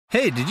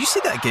Hey, did you see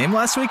that game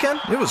last weekend?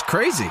 It was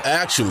crazy.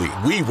 Actually,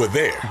 we were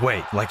there.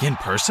 Wait, like in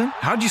person?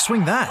 How'd you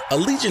swing that?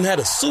 Allegiant had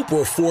a super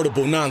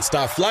affordable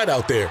nonstop flight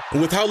out there.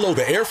 And with how low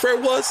the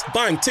airfare was,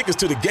 buying tickets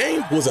to the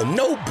game was a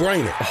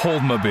no-brainer.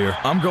 Hold my beer.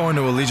 I'm going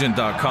to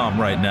Allegiant.com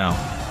right now.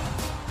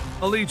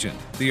 Allegiant,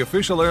 the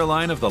official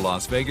airline of the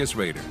Las Vegas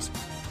Raiders.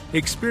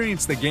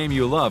 Experience the game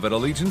you love at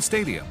Allegiant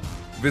Stadium.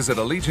 Visit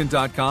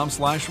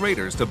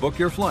Allegiant.com/Raiders to book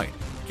your flight,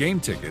 game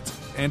tickets,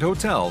 and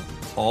hotel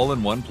all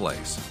in one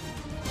place.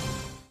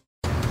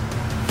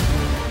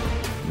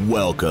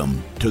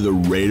 Welcome to the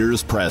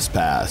Raiders Press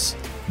Pass,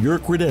 your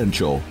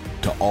credential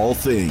to all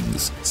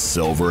things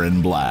silver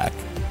and black.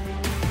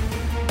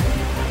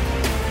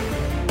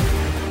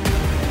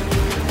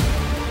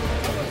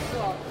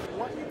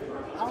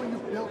 How you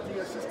built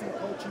the assistant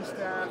coaching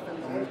staff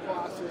and the whole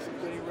process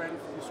of getting ready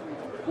for this week?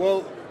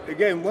 Well,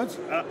 again, once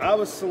I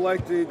was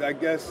selected, I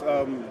guess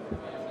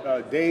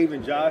Dave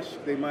and Josh,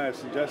 they might have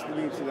suggested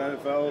me to the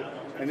NFL.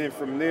 And then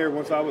from there,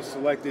 once I was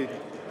selected,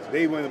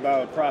 they went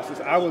about a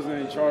process. I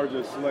wasn't in charge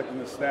of selecting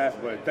the staff,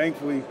 but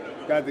thankfully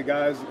got the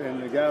guys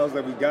and the gals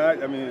that we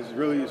got. I mean, it's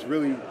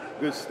really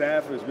good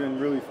staff. I've been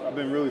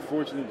really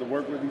fortunate to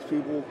work with these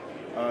people,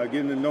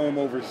 getting to know them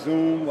over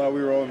Zoom while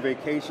we were on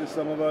vacation,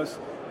 some of us.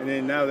 And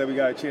then now that we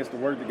got a chance to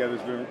work together,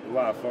 it's been a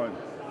lot of fun.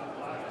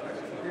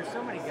 There's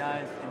so many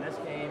guys in this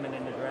game and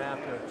in the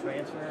draft who have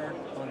transferred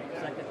on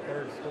second,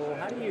 third school.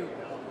 How do you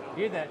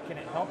view that? Can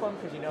it help them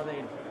because you know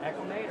they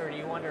acclimate, or do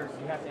you wonder,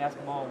 you have to ask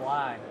them all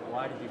why?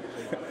 Why did you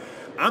leave?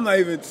 I'm not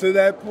even to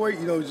that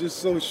point, just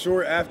so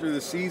short after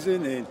the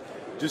season. And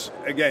just,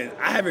 again,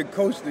 I haven't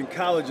coached in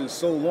college in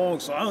so long,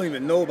 so I don't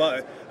even know about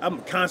it. I'm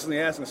constantly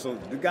asking, so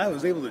the guy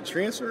was able to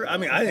transfer? I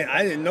mean,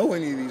 I didn't know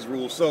any of these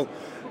rules. So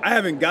I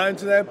haven't gotten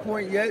to that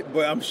point yet,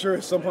 but I'm sure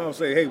at some point I'll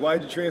say, hey, why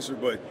did you transfer?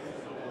 But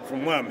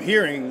from what I'm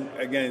hearing,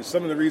 again,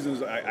 some of the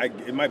reasons,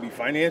 it might be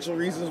financial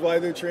reasons why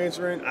they're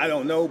transferring. I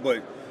don't know,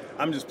 but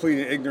I'm just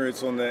pleading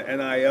ignorance on the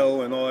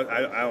NIL and all that.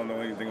 I don't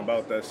know anything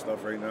about that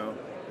stuff right now.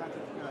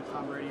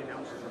 Tom Brady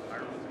announced his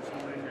retirement this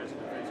morning as a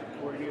defensive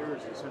coordinator.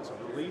 Is there a sense of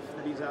relief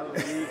that he's out of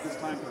the league this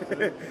time?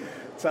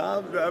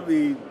 Tom, I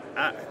mean,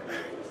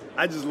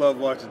 I just love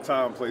watching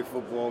Tom play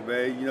football,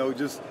 man.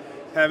 Just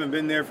having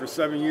been there for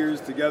 7 years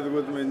together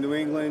with him in New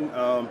England.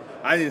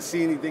 I didn't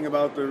see anything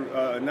about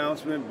the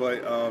announcement,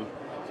 but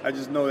I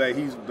just know that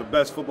he's the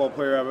best football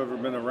player I've ever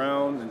been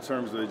around in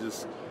terms of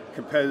just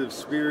competitive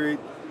spirit.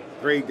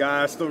 Great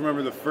guy. I still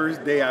remember the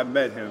first day I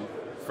met him.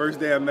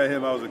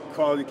 I was a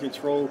quality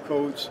control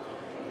coach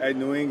at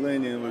New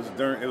England, and it was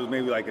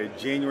maybe like a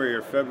January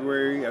or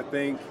February, I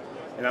think.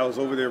 And I was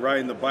over there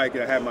riding the bike,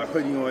 and I had my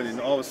hoodie on, and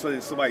all of a sudden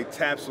somebody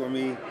taps on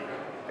me,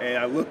 and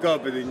I look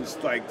up, and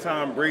it's like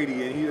Tom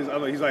Brady, and he's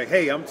like,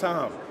 "Hey, I'm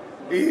Tom."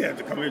 He didn't have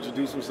to come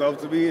introduce himself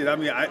to me, and I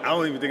mean, I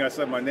don't even think I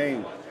said my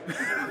name.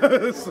 I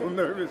was so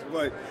nervous,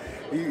 but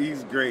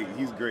he's great.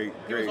 He's great.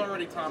 He was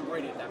already Tom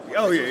Brady at that point.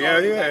 Oh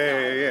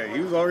yeah.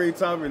 He was already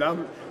Tom, and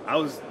I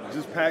was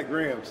just Pat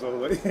Graham.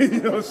 So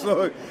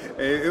so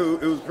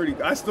it was pretty.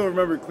 I still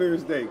remember clear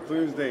as day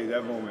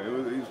that moment.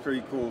 It was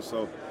pretty cool.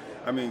 So,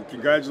 I mean,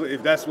 congratulations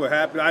if that's what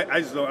happened.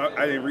 I just don't.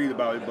 I didn't read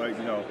about it, but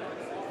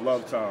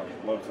love Tom.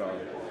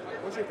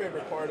 What's your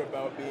favorite part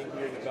about being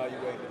here and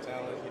evaluating the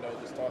talent?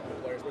 Just talking to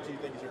players. What do you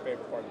think is your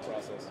favorite part of the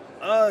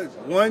process?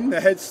 One,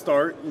 the head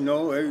start.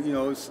 If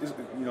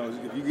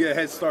you get a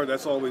head start,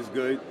 that's always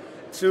good.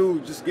 Two,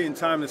 just getting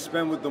time to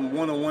spend with them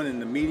one-on-one in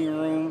the meeting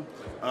room.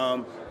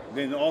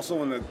 Then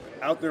also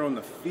out there on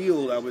the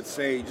field, I would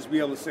say, just be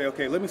able to say,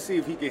 okay, let me see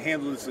if he can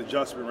handle this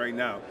adjustment right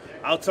now.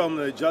 I'll tell him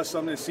to adjust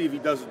something and see if he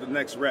does it the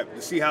next rep,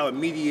 to see how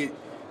immediate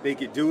they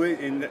could do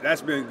it. And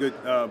that's been a good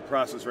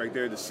process right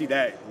there, to see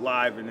that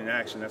live and in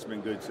action. That's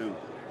been good too.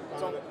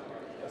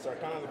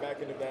 Kind of on the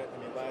back end of that, I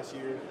mean, last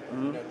year,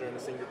 during the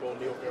Senior Bowl,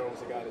 Neil Farrell was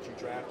the guy that you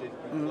drafted.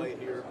 You played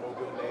here,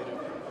 Mobile native.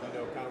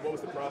 Kind of what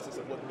was the process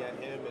of looking at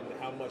him, and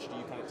how much do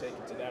you kind of take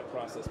into that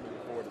process moving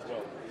forward as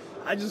well?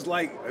 I just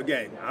like,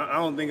 again, I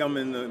don't think I'm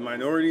in the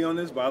minority on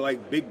this, but I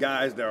like big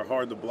guys that are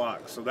hard to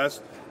block. So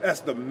that's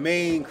the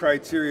main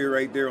criteria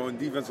right there on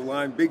defensive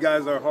line. Big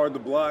guys that are hard to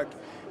block.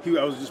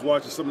 I was just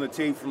watching some of the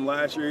tape from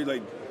last year.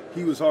 Like,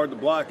 he was hard to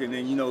block, and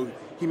then,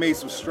 he made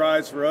some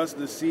strides for us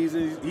this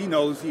season. He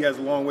knows he has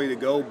a long way to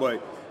go,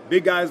 but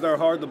big guys that are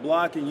hard to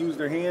block and use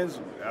their hands,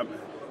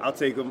 I'll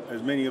take them,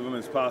 as many of them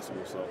as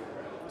possible. So.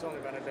 It's only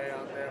been a day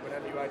out there, but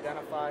have you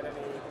identified any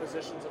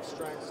positions of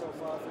strength so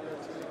far for your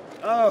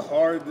team?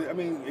 Hard. I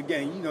mean,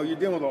 again, you're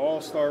dealing with an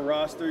all-star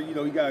roster. You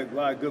got a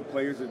lot of good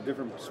players at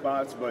different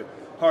spots, but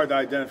hard to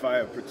identify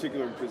a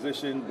particular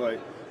position. But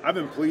I've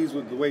been pleased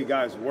with the way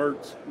guys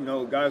worked.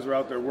 Guys were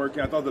out there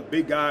working. I thought the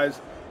big guys,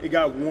 it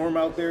got warm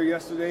out there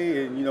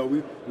yesterday, and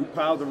we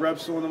piled the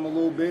reps on them a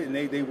little bit, and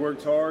they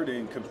worked hard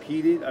and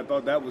competed. I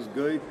thought that was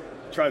good.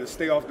 Tried to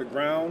stay off the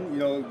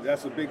ground.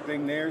 That's a big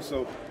thing there.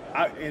 So,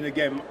 and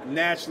again,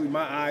 naturally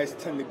my eyes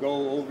tend to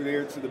go over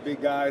there to the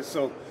big guys.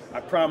 So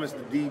I promised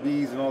the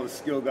DBs and all the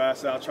skill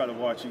guys, I'll try to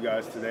watch you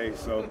guys today.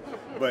 So,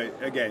 but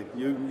again,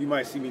 you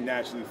might see me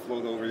naturally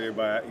float over there,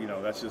 but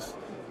that's just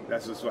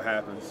what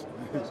happens.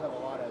 You guys have a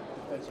lot of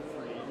defensive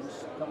free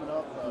agents coming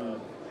up.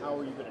 How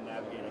are you going to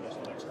navigate, I guess,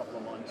 the next couple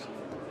of months?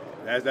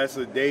 That's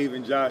a Dave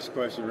and Josh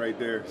question right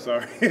there.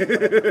 Sorry.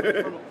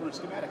 From a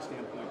schematic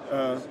standpoint,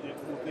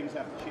 will things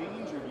have to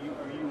change, or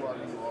you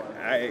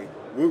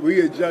are?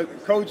 We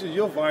adjust. Coaches,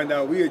 you'll find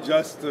out. We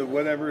adjust to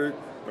whatever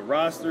the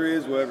roster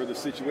is, whatever the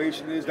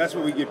situation is. That's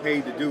what we get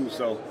paid to do.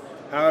 So,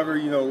 however,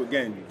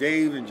 again,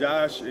 Dave and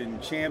Josh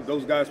and Champ,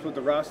 those guys put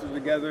the roster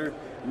together,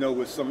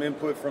 with some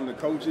input from the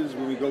coaches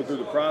when we go through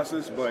the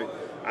process. But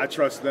I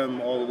trust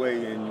them all the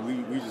way, and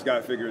we just got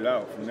to figure it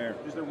out from there.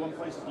 Is there one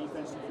place in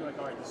defense you feel like,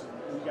 all right,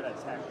 we got to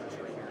attack this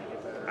right here to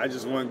get better? I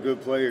just want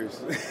good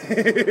players.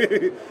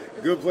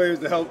 Good players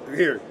to help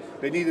here.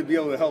 They need to be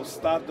able to help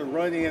stop the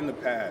run and the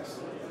pass.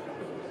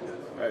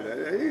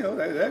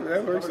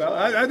 That works out.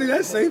 I think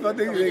that's safe. I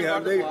think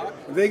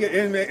they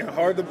get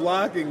hard to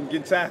block and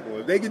can tackle.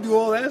 If they can do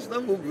all that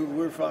stuff,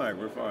 we're fine.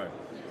 We're fine.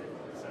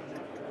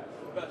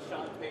 What about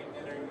Sean Payton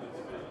entering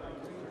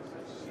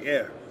the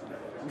Yeah.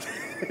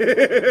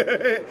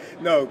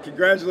 No,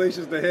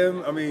 congratulations to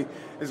him. I mean,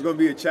 it's going to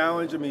be a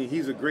challenge. I mean,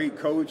 he's a great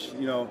coach.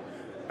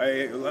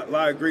 A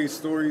lot of great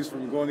stories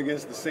from going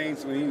against the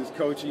Saints when he was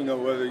coaching.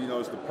 Whether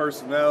it's the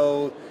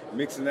personnel,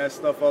 mixing that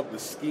stuff up, the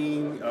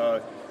scheme.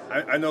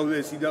 I know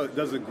this. He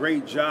does a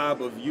great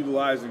job of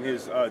utilizing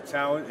his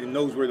talent and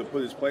knows where to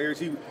put his players.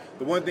 The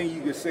one thing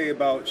you could say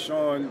about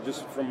Sean,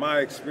 just from my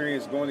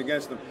experience going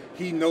against him,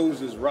 he knows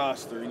his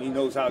roster and he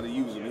knows how to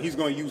use them. And he's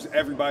going to use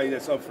everybody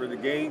that's up for the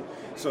game.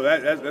 So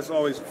that's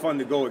always fun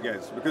to go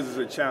against because it's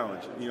a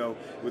challenge.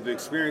 With the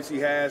experience he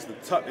has, the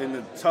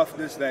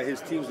toughness that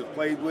his teams have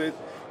played with.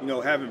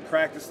 Having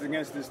practiced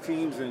against his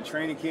teams in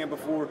training camp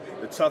before,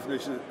 the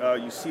toughness,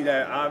 you see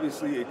that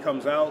obviously it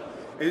comes out.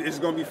 It's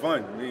going to be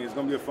fun. I mean, it's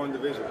going to be a fun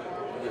division.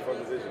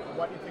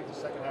 Why do you think the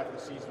second half of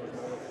the season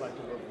was more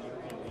reflective of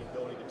the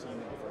ability of the team in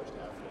the first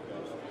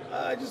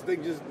half? I just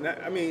think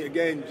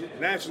again,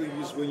 naturally,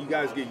 just when you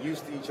guys get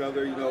used to each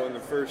other, in the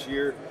first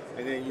year,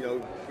 and then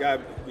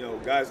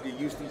guys get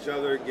used to each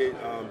other, get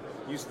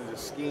used to the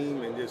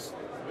scheme, and just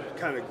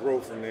kind of grow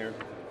from there.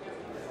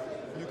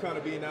 You kind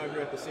of being out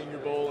here at the Senior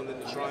Bowl and then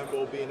the Shrine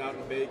Bowl being out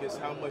in Vegas,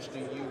 how much do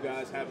you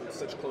guys have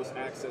such close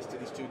access to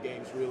these two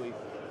games really?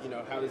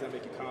 How does that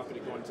make you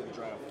confident going into the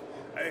draft?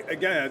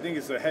 I think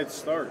it's a head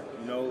start.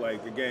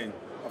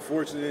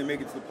 Unfortunately, they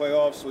make it to the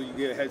playoffs, so you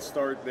get a head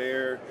start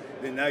there.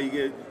 Then now you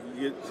get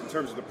in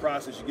terms of the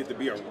process, you get to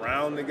be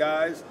around the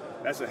guys.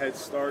 That's a head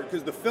start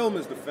because the film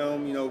is the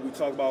film. We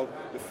talk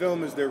about the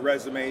film is their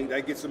resume.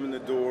 That gets them in the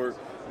door.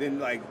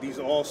 Then these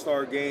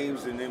all-star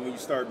games, and then when you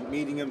start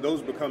meeting them,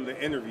 those become the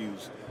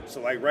interviews.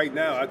 So right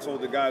now, I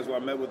told the guys when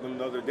I met with them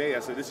the other day, I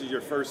said, this is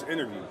your first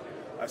interview.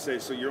 I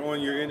said, so you're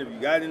on your interview.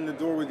 You got in the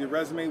door with your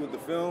resume, with the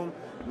film.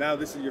 Now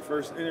this is your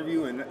first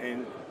interview,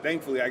 and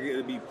thankfully I get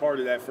to be part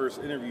of that first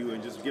interview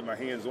and just get my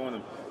hands on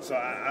them. So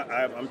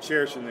I'm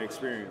cherishing the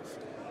experience.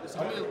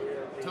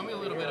 Tell me a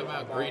little bit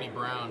about Grady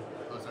Brown.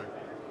 Oh, sorry.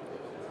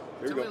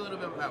 Tell me a little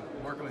bit about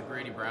working with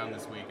Grady Brown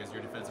this week as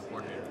your defensive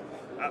coordinator.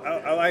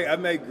 I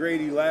met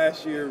Grady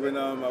last year when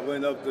I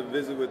went up to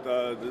visit with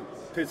the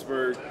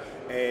Pittsburgh,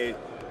 and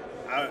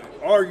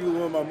arguably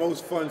one of my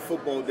most fun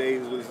football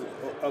days was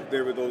up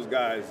there with those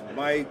guys,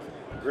 Mike,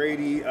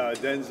 Grady,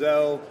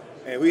 Denzel,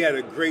 and we had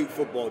a great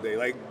football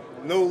day.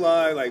 No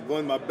lie,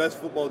 one of my best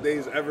football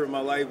days ever in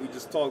my life. We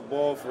just talked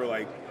ball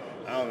for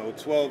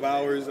 12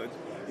 hours.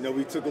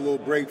 We took a little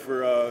break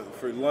for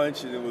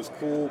lunch, and it was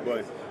cool,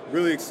 but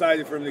really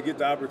excited for him to get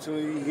the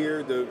opportunity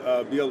here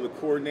to be able to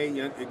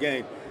coordinate.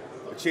 Again,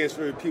 a chance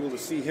for people to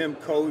see him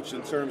coach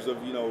in terms of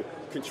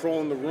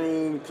controlling the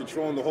room,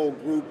 controlling the whole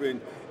group, and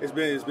it's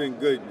been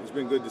good. It's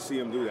been good to see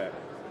him do that.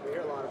 We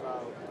hear a lot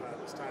about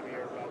this time of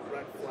year about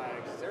red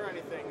flags. Is there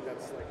anything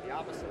that's the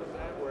opposite of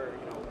that, where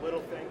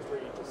little things where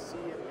you just see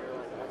it and you're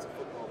like, that's a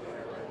football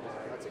player right now.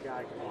 That's a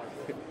guy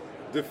who can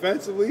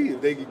Defensively,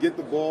 if they can get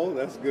the ball,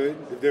 that's good.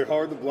 If they're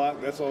hard to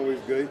block, that's always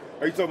good.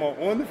 Are you talking about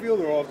on the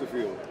field or off the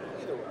field?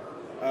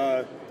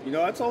 either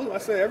way. I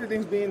said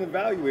everything's being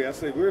evaluated. I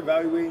said we're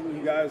evaluating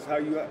you guys how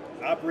you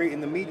operate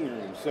in the meeting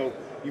room. So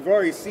you've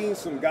already seen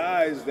some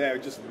guys that are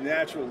just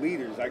natural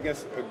leaders. I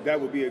guess that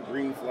would be a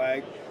green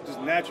flag. Just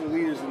natural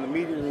leaders in the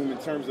meeting room in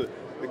terms of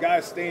the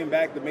guys staying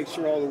back to make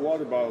sure all the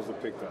water bottles are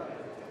picked up.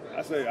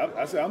 I said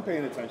I'm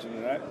paying attention to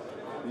that.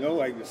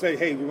 Say,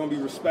 hey, we're going to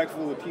be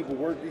respectful of people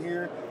working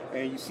here,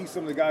 and you see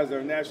some of the guys that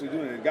are naturally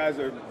doing it. The guys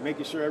that are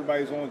making sure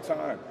everybody's on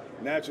time,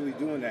 naturally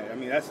doing that. I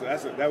mean,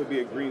 that would be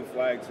a green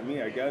flag to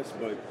me, I guess.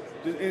 But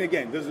and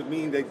again, does it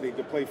mean they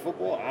can play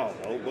football? I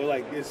don't know.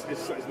 But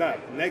it's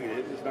not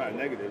negative. It's not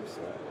negative.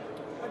 So.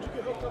 How'd you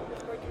get hooked up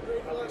with Mikey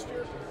Grady last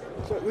year?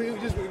 So we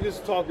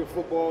just talking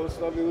football and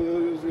stuff. It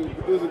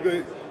was a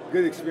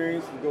good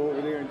experience to go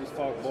over there and just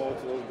talk ball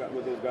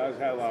with those guys.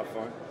 Had a lot of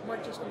fun.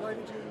 Mike just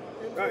invited you in?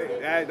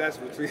 That's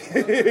what we.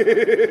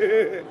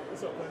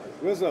 What's up, man?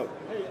 What's up?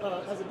 Hey,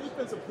 as a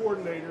defensive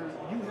coordinator,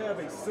 you have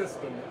a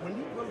system. When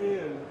you come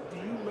in, do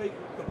you make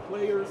the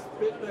players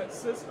fit that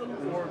system,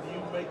 or do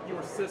you make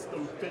your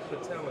system fit the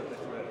talent that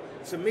you have?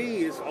 to me,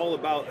 it's all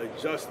about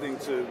adjusting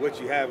to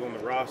what you have on the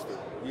roster.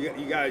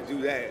 You got to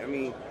do that. I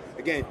mean,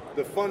 again,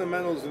 the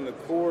fundamentals and the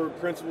core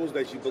principles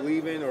that you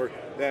believe in or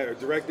that are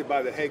directed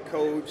by the head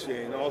coach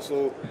and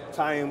also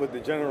tie in with the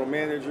general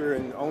manager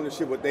and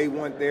ownership, what they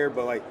want there.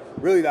 But, like,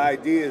 really the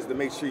idea is to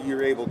make sure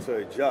you're able to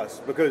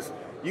adjust, because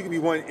you can be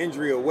one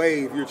injury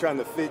away if you're trying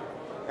to fit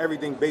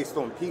everything based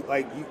on people.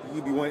 Like,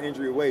 you'd be one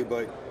injury away,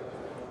 but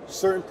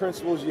certain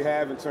principles you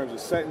have in terms of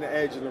setting the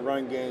edge in the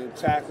run game,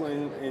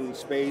 tackling in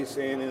space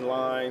and in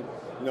line,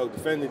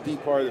 defending the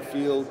deep part of the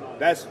field.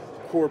 That's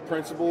core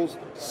principles.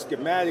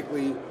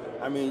 Schematically,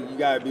 I mean, you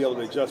got to be able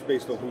to adjust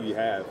based on who you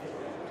have.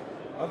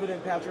 Other than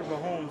Patrick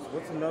Mahomes,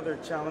 what's another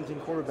challenging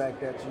quarterback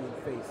that you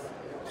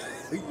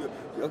face?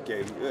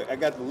 Okay, I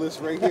got the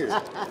list right here.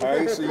 All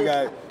right, so you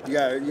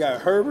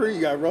got Herbert,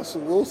 you got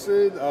Russell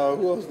Wilson.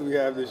 Who else do we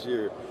have this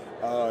year?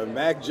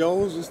 Mac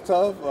Jones is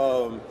tough.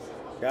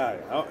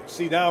 God,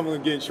 see, now I'm going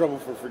to get in trouble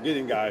for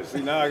forgetting guys.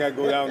 See, now I got to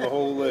go down the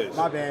whole list.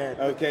 My bad.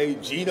 Okay,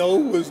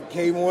 Geno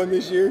came on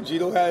this year.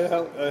 Geno had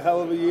a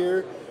hell of a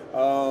year.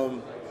 All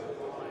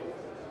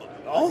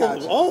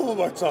of them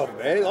are tough,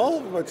 man. All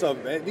of them are tough,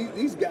 man.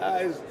 These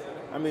guys,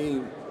 I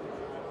mean,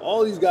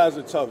 all these guys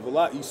are tough.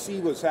 You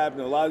see what's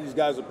happening. A lot of these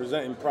guys are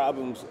presenting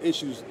problems,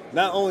 issues,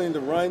 not only in the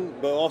run,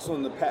 but also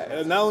in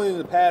not only in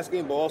the pass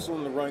game, but also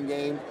in the run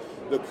game.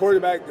 The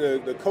quarterback,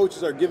 the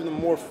coaches are giving them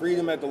more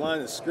freedom at the line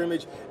of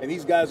scrimmage, and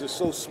these guys are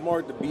so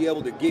smart to be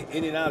able to get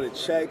in and out of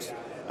checks.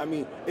 I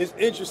mean, it's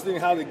interesting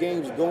how the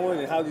game's going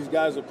and how these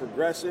guys are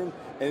progressing,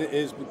 and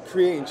it's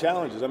creating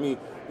challenges. I mean,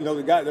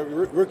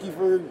 the rookie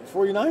for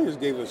 49ers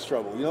gave us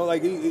trouble.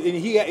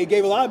 He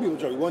gave a lot of people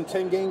trouble. He won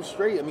 10 games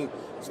straight. I mean,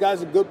 this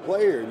guy's a good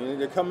player.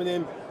 They're coming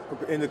in,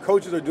 and the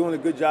coaches are doing a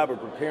good job of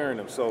preparing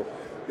them. So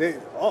it's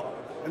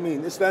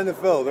the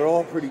NFL. They're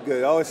all pretty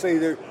good. I always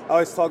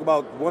talk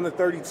about 1 to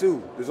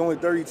 32. There's only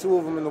 32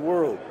 of them in the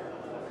world.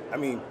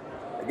 I'm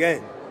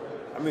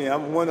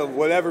one of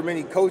whatever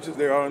many coaches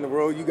there are in the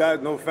world. You guys,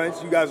 no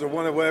offense, you guys are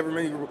one of whatever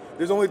many.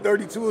 There's only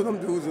 32 of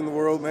them dudes in the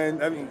world,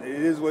 man. I mean, it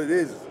is what it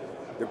is.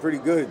 They're pretty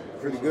good.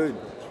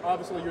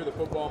 Obviously, you're the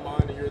football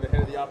mind and you're the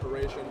head of the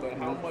operation, but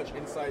how much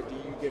insight do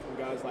you get from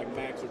guys like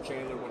Max or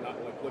Chandler when not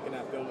looking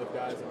at film with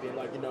guys and being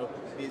like,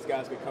 these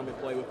guys could come and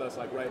play with us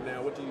like right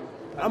now?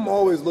 I'm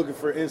always looking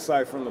for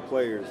insight from the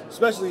players,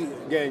 especially,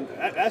 again,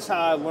 that's how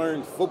I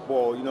learned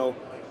football.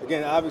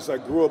 Again, obviously I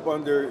grew up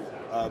under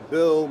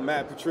Bill,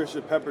 Matt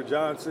Patricia, Pepper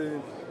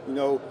Johnson,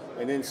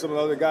 and then some of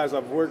the other guys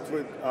I've worked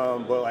with.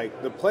 But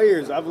like the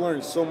players, I've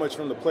learned so much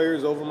from the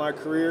players over my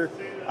career.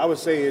 I would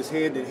say it's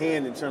hand in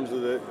hand in terms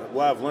of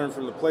what I've learned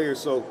from the players.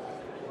 So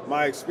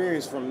my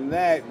experience from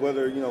that,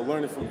 whether,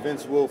 learning from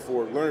Vince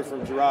Wilfork, learning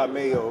from Gerard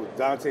Mayo,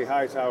 Dante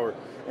Hightower,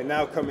 and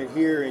now coming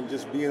here and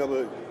just being able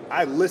to,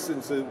 I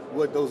listen to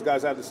what those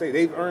guys have to say.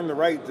 They've earned the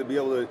right to be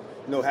able to,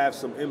 have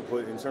some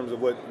input in terms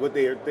of what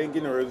they are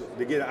thinking or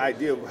to get an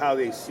idea of how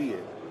they see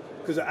it.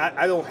 Because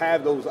I don't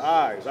have those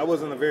eyes. I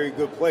wasn't a very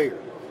good player.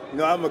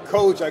 I'm a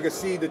coach. I could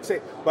see the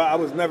tape, but I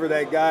was never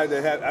that guy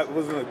I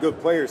wasn't a good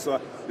player. So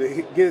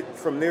to get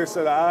from their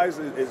set of eyes,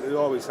 it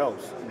always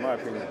helps, in my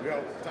opinion. We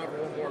got time for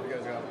one more if you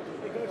guys got.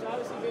 Hey, Coach,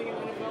 obviously being in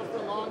the NFL for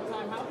a long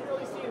time, how have you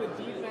really seen the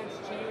defense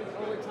change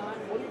over time?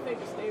 What do you think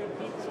the state of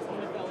defense in the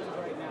NFL is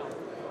right now?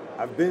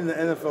 I've been in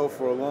the NFL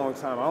for a long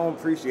time. I don't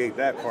appreciate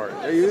that part.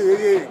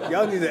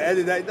 Y'all need to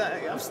edit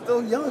that. I'm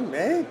still young,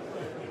 man.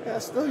 Yeah,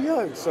 I'm still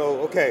young.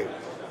 So, okay.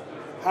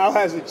 How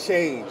has it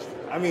changed?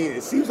 I mean,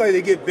 it seems like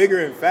they get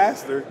bigger and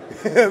faster.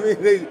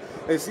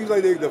 It seems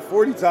like the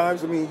 40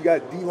 times. You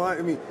got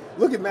D-line.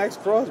 Look at Max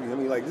Crosby.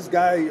 This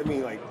guy.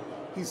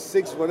 He's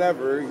 6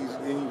 whatever.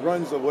 And he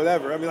runs or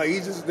whatever.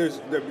 He's just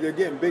they're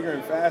getting bigger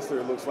and faster.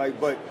 It looks like.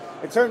 But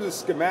in terms of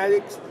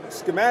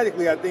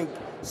schematically, I think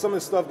some of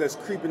the stuff that's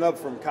creeping up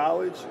from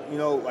college.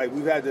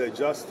 We've had to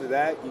adjust to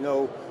that.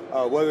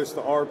 Whether it's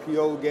the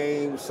RPO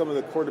game, some of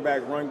the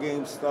quarterback run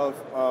game stuff.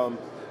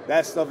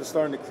 That stuff is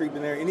starting to creep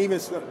in there. And even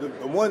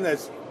the one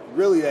that's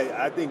really, that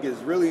I think is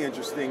really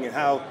interesting and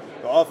how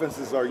the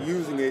offenses are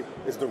using it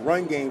is the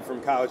run game from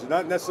college.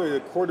 Not necessarily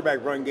the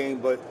quarterback run game,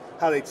 but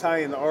how they tie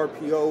in the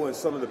RPO and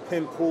some of the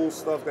pin pull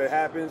stuff that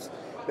happens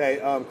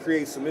that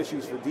creates some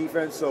issues for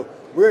defense. So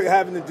we're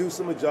having to do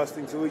some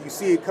adjusting to it. You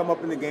see it come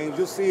up in the games.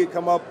 You'll see it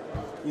come up,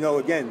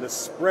 again, the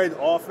spread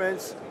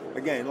offense.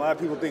 Again, a lot of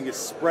people think it's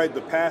spread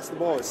to pass the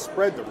ball. It's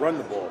spread to run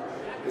the ball.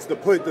 It's to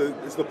put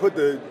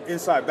the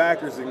inside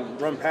backers in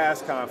run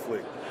pass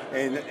conflict,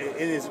 and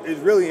it's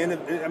really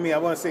I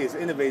want to say it's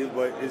innovative,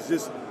 but it's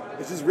just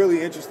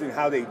really interesting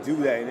how they do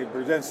that, and it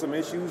presents some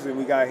issues, and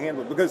we got to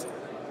handle it because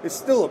it's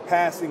still a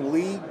passing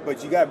league,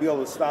 but you got to be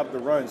able to stop the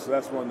run. So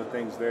that's one of the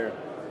things there.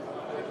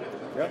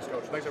 Yep. Thanks,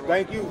 Coach. Thanks,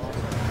 everyone. Thank you.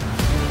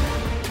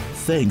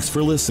 Thanks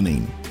for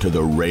listening to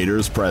the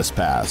Raiders Press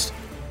Pass.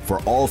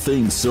 For all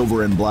things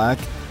silver and black,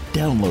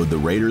 download the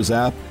Raiders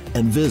app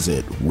and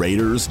visit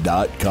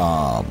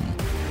Raiders.com.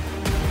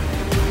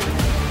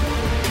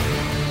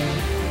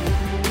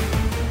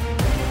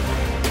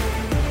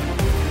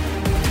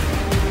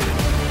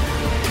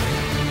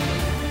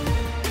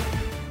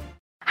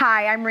 Hi,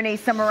 Hi, I'm Renee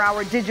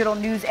Summerauer, digital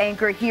news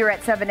anchor here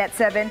at 7 at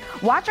 7.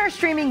 Watch our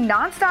streaming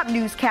nonstop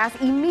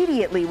newscast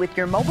immediately with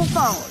your mobile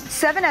phone.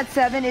 7 at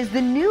 7 is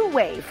the new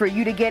way for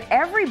you to get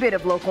every bit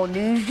of local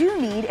news you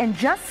need in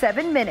just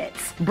 7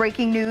 minutes.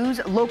 Breaking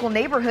news, local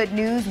neighborhood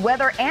news,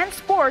 weather, and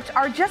sports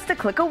are just a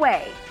click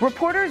away.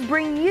 Reporters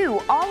bring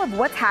you all of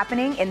what's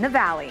happening in the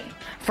Valley.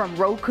 From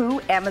Roku,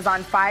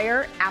 Amazon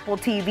Fire, Apple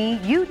TV,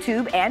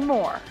 YouTube, and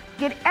more.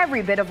 Get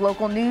every bit of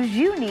local news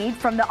you need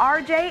from the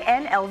RJ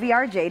and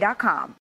LVRJ.com.